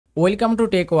Welcome to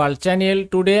Tech World channel.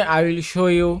 Today I will show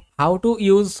you how to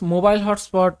use mobile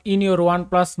hotspot in your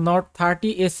OnePlus Nord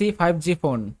 30 SE 5G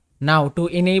phone. Now to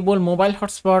enable mobile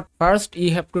hotspot, first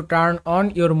you have to turn on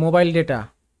your mobile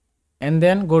data and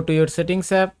then go to your settings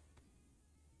app.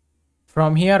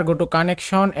 From here go to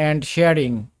connection and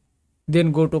sharing.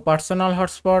 Then go to personal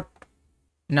hotspot.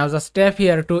 Now just tap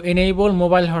here to enable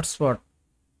mobile hotspot.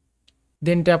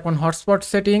 Then tap on hotspot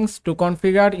settings to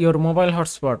configure your mobile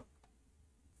hotspot.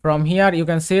 From here you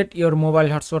can set your mobile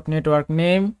hotspot network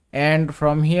name, and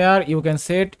from here you can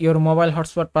set your mobile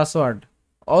hotspot password.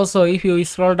 Also, if you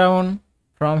scroll down,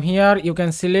 from here you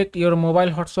can select your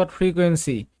mobile hotspot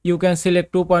frequency. You can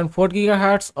select 2.4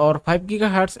 GHz or 5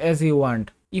 GHz as you want.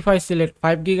 If I select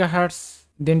 5 GHz,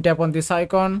 then tap on this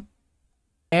icon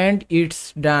and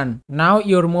it's done. Now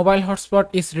your mobile hotspot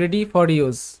is ready for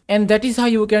use. And that is how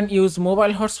you can use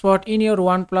mobile hotspot in your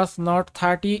OnePlus Nord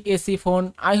 30 SE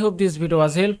phone. I hope this video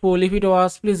was helpful. If it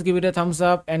was, please give it a thumbs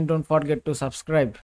up and don't forget to subscribe.